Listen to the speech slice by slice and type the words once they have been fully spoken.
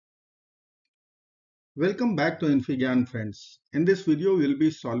Welcome back to infyGyan friends. In this video, we will be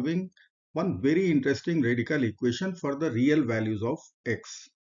solving one very interesting radical equation for the real values of x.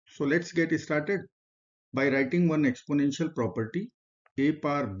 So let's get started by writing one exponential property a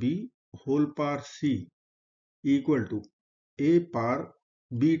power b whole power c equal to a power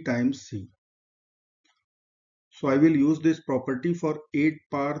b times c. So I will use this property for 8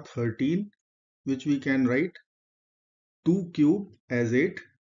 power 13, which we can write 2 cube as 8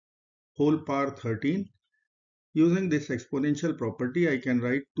 whole power 13. Using this exponential property, I can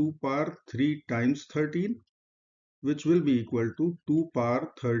write 2 power 3 times 13, which will be equal to 2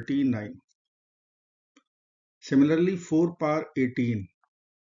 power 39. Similarly, 4 power 18,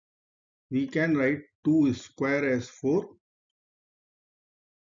 we can write 2 square as 4,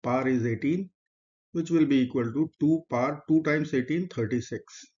 power is 18, which will be equal to 2 power 2 times 18,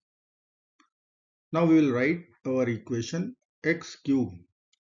 36. Now we will write our equation x cube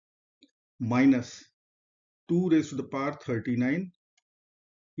minus 2 raised to the power 39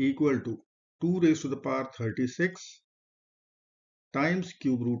 equal to 2 raised to the power 36 times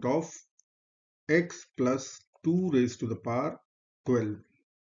cube root of x plus 2 raised to the power 12.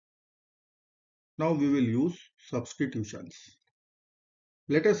 Now we will use substitutions.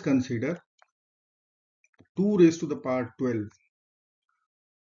 Let us consider 2 raised to the power 12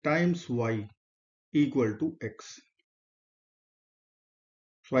 times y equal to x.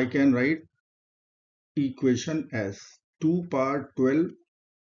 So I can write equation as 2 power 12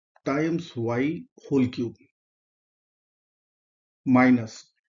 times y whole cube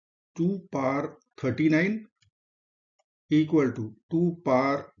minus 2 power 39 equal to 2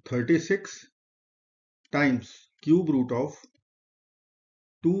 power 36 times cube root of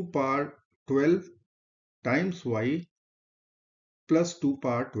 2 power 12 times y plus 2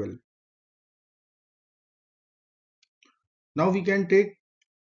 power 12. Now we can take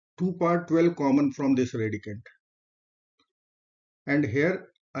 2 power 12 common from this radicand. And here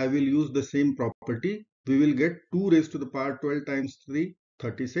I will use the same property. We will get 2 raised to the power 12 times 3,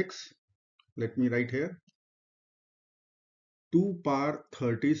 36. Let me write here. 2 power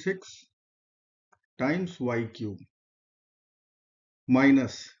 36 times y cube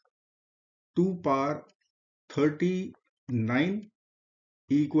minus 2 power 39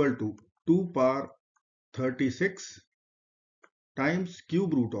 equal to 2 power 36 times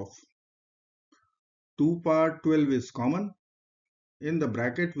cube root of 2 power 12 is common. In the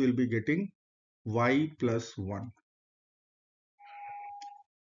bracket we will be getting y plus 1.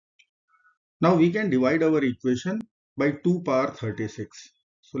 Now we can divide our equation by 2 power 36.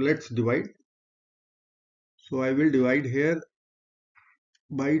 So let's divide. So I will divide here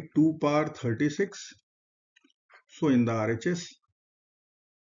by 2 power 36. So in the RHS,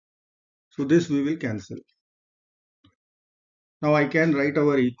 so this we will cancel. Now I can write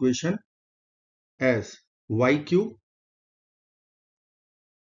our equation as y cube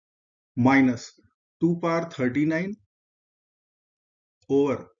minus 2 power 39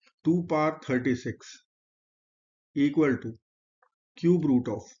 over 2 power 36 equal to cube root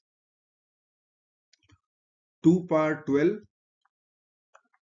of 2 power 12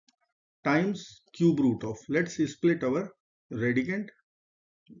 times cube root of, let's split our radicand,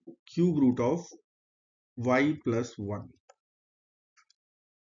 cube root of y plus 1.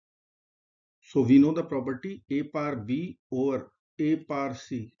 So we know the property a power b over a power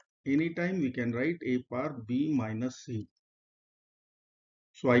c. Anytime we can write a power b minus c.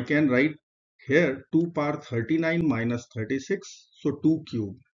 So I can write here 2 power 39 minus 36. So 2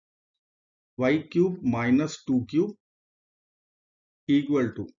 cube. Y cube minus 2 cube equal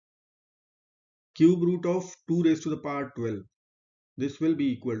to cube root of 2 raised to the power 12. This will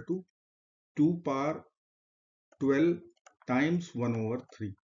be equal to 2 power 12 times 1 over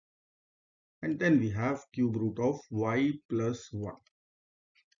 3. And then we have cube root of y plus 1.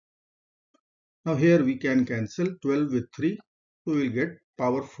 Now here we can cancel 12 with 3. So we will get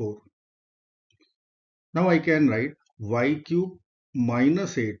power 4. Now I can write y cube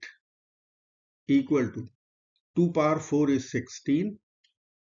minus 8 equal to 2 power 4 is 16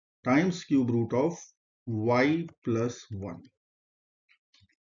 times cube root of y plus 1.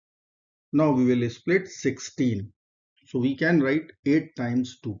 Now we will split 16. So we can write 8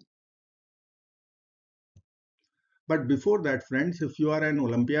 times 2. But before that friends, if you are an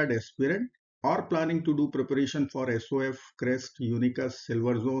Olympiad aspirant or planning to do preparation for SOF, CREST, Unicus,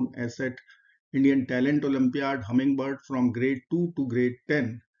 Silver Zone, ASSET, Indian Talent Olympiad, Hummingbird from grade 2 to grade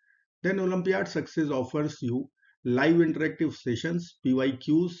 10, then Olympiad Success offers you live interactive sessions,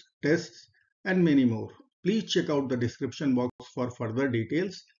 PYQs, tests, and many more. Please check out the description box for further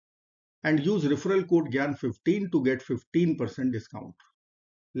details and use referral code GYAN15 to get 15% discount.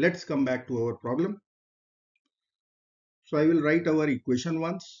 Let's come back to our problem. So I will write our equation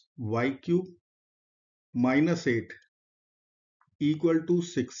once. Y cube minus 8 equal to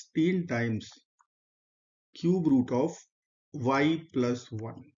 16 times cube root of y plus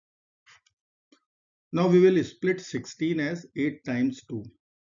 1. Now we will split 16 as 8 times 2.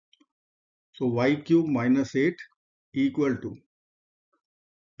 So y cube minus 8 equal to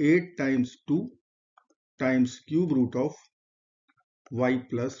 8 times 2 times cube root of y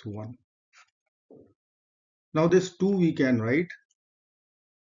plus 1. Now this 2 we can write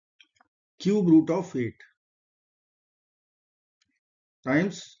cube root of 8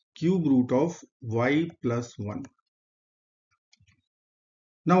 times cube root of y plus 1.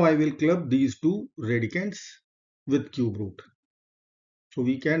 Now I will club these two radicands with cube root. So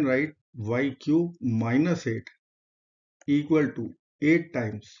we can write y cube minus 8 equal to 8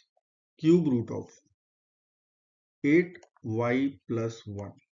 times cube root of 8y plus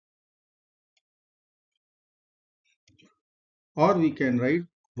 1. Or we can write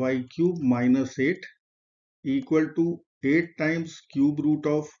y cube minus 8 equal to 8 times cube root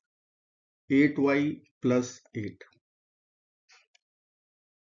of 8y plus 8.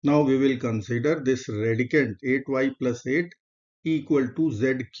 Now we will consider this radicand 8y plus 8 equal to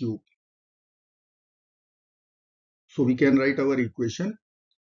z cube. So we can write our equation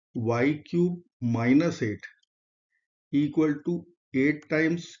y cube minus 8 equal to 8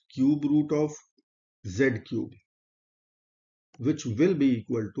 times cube root of z cube, which will be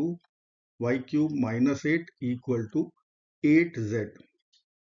equal to y cube minus 8 equal to 8z.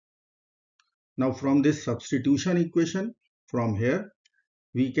 Now from this substitution equation, from here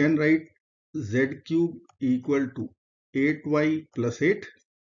we can write z cube equal to 8y plus 8,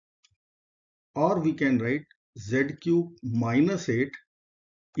 or we can write z cube minus 8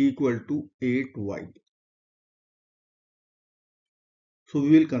 equal to 8y. So we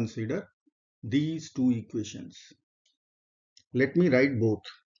will consider these two equations. Let me write both.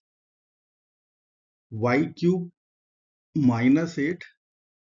 Y cube minus 8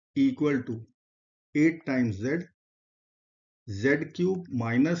 equal to 8 times z, z cube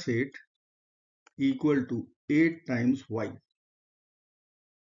minus 8 equal to 8 times y.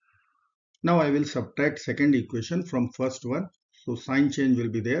 Now I will subtract second equation from first one. So sign change will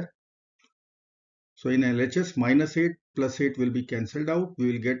be there. So in LHS, minus 8 plus 8 will be cancelled out.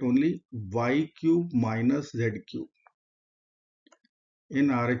 We will get only y cube minus z cube. In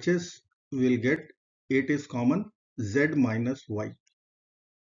RHS, we will get 8 is common, z minus y.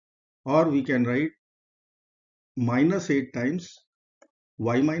 Or we can write minus 8 times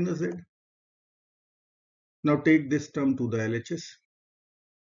y minus z. Now take this term to the LHS.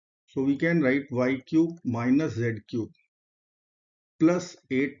 So we can write y cube minus z cube plus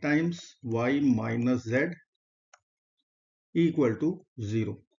 8 times y minus z equal to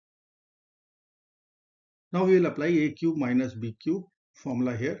 0. Now we will apply a cube minus b cube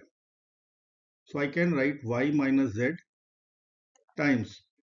formula here. So I can write y minus z times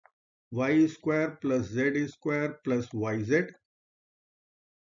y square plus z square plus yz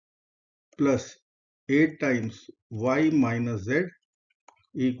plus 8 times y minus z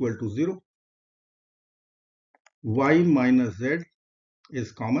equal to 0. Y minus z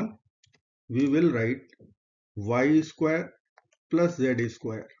is common. We will write y square plus z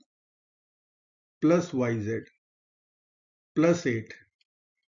square plus yz plus 8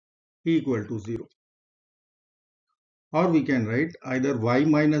 equal to 0. Or we can write either y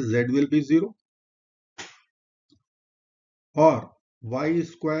minus z will be 0 or y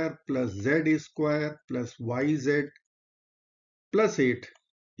square plus z square plus yz plus 8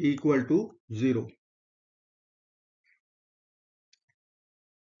 equal to 0.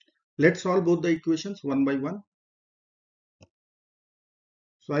 Let's solve both the equations one by one.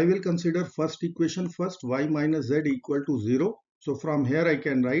 So I will consider first equation first, y minus z equal to 0. So from here I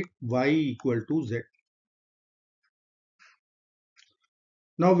can write y equal to z.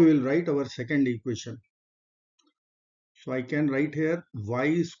 Now we will write our second equation. So I can write here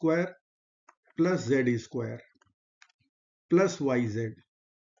y square plus z square plus yz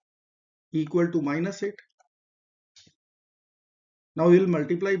equal to minus 8. Now we will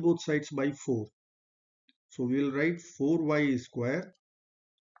multiply both sides by 4. So we will write 4y square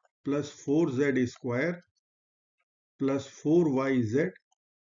plus 4z square plus 4yz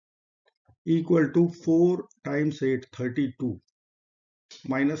equal to 4 times 8, 32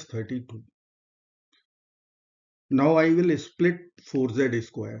 minus 32. Now I will split 4z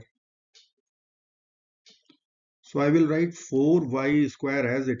square. So I will write 4y square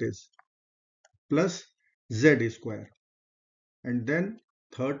as it is plus z square and then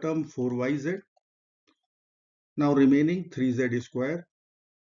third term 4yz. Now remaining 3z square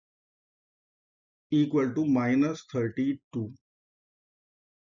equal to minus 32.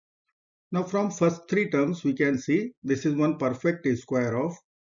 Now from first three terms we can see this is one perfect square of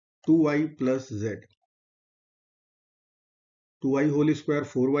 2y plus z. 2y whole square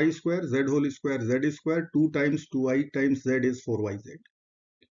 4y square, z whole square z square, 2 times 2y times z is 4yz.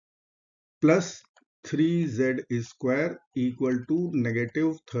 Plus 3z square equal to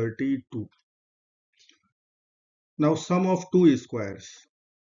negative 32. Now sum of two squares.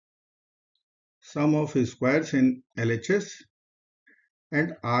 Sum of squares in LHS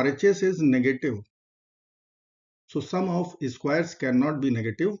and RHS is negative. So sum of squares cannot be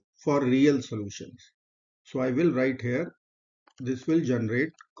negative for real solutions. So I will write here, this will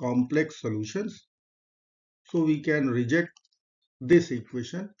generate complex solutions. So we can reject this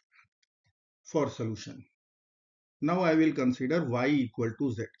equation for solution. Now I will consider y equal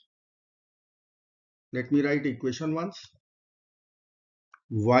to z. Let me write equation once.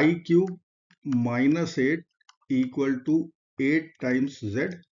 Y cube minus 8 equal to 8 times z.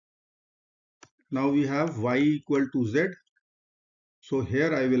 Now we have y equal to z. So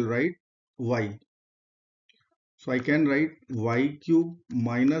here I will write y. So I can write y cube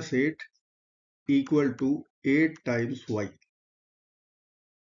minus 8 equal to 8 times y.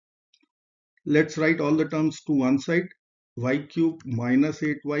 Let's write all the terms to one side. Y cube minus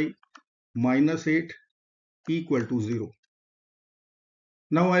 8y minus 8 equal to 0.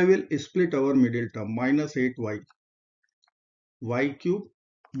 Now I will split our middle term minus 8y. Y cube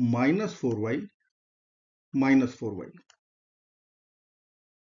minus 4y minus 4y.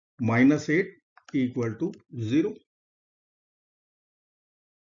 Minus 8 equal to 0.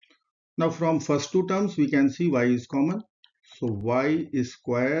 Now from first two terms we can see y is common. So y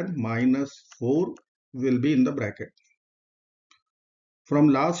square minus 4 will be in the bracket. From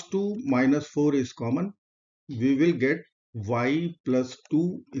last two minus 4 is common. We will get y plus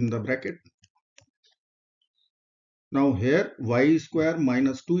 2 in the bracket. Now here y square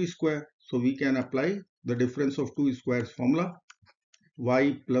minus 2 square. So we can apply the difference of two squares formula.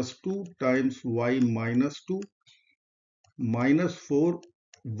 Y plus 2 times y minus 2 minus 4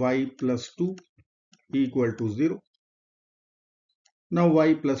 y plus 2 equal to 0. Now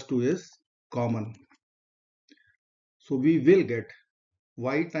y plus 2 is common. So we will get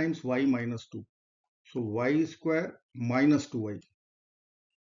y times y minus 2. So y square minus 2y.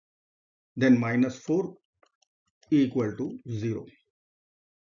 Then minus 4 equal to 0.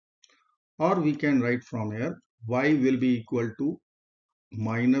 Or we can write from here y will be equal to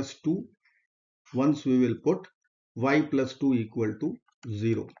minus 2. Once we will put y plus 2 equal to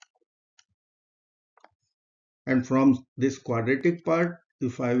 0. And from this quadratic part,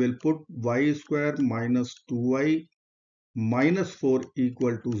 if I will put y square minus 2y minus 4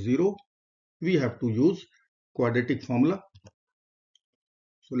 equal to 0, we have to use quadratic formula.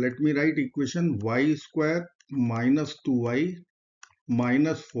 So let me write equation y square minus 2y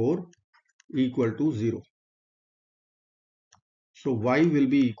minus 4 equal to 0. So y will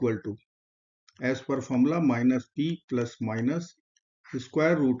be equal to, as per formula, minus b plus minus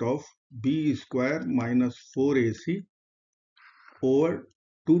square root of b square minus 4ac over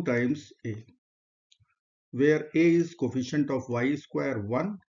 2 times a, where a is coefficient of y square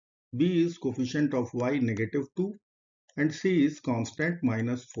 1, b is coefficient of y negative 2, and c is constant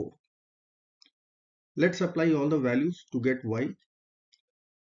minus 4. Let's apply all the values to get y.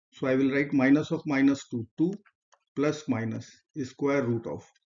 So I will write minus of minus 2, 2 plus minus square root of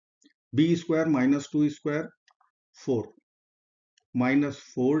b square minus 2 square 4 minus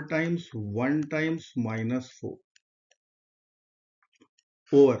 4 times 1 times minus 4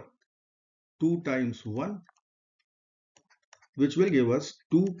 over 2 times 1, which will give us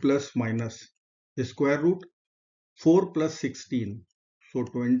 2 plus minus square root 4 plus 16, so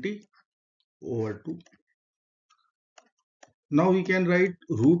 20 over 2. Now we can write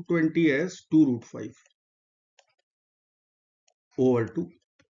root 20 as 2 root 5 over 2,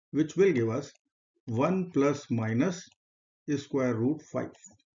 which will give us 1 plus minus square root 5.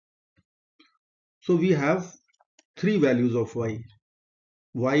 So we have three values of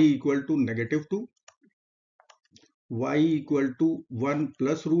y equal to negative 2, y equal to 1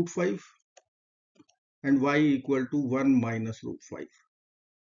 plus root 5, and y equal to 1 minus root 5.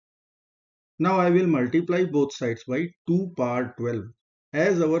 Now I will multiply both sides by 2 power 12,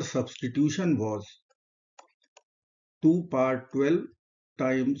 as our substitution was 2 power 12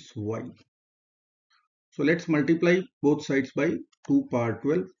 times y. So let's multiply both sides by 2 power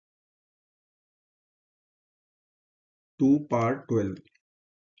 12. 2 power 12.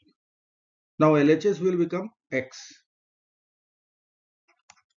 Now LHS will become x.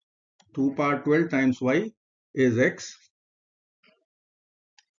 2 power 12 times y is x.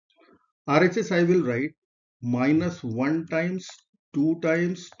 RHS I will write minus 1 times 2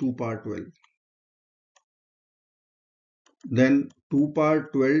 times 2 power 12. Then 2 power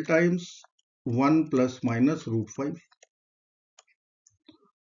 12 times 1 plus minus root 5.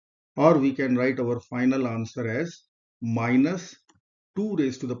 Or we can write our final answer as minus 2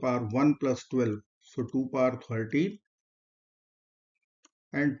 raised to the power 1 plus 12. So 2 power 13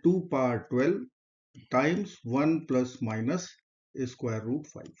 and 2 power 12 times 1 plus minus square root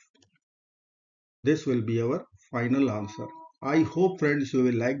 5. This will be our final answer. I hope friends you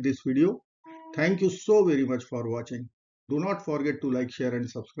will like this video. Thank you so very much for watching. Do not forget to like, share and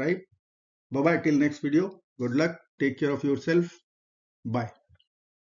subscribe. Bye bye till next video. Good luck. Take care of yourself. Bye.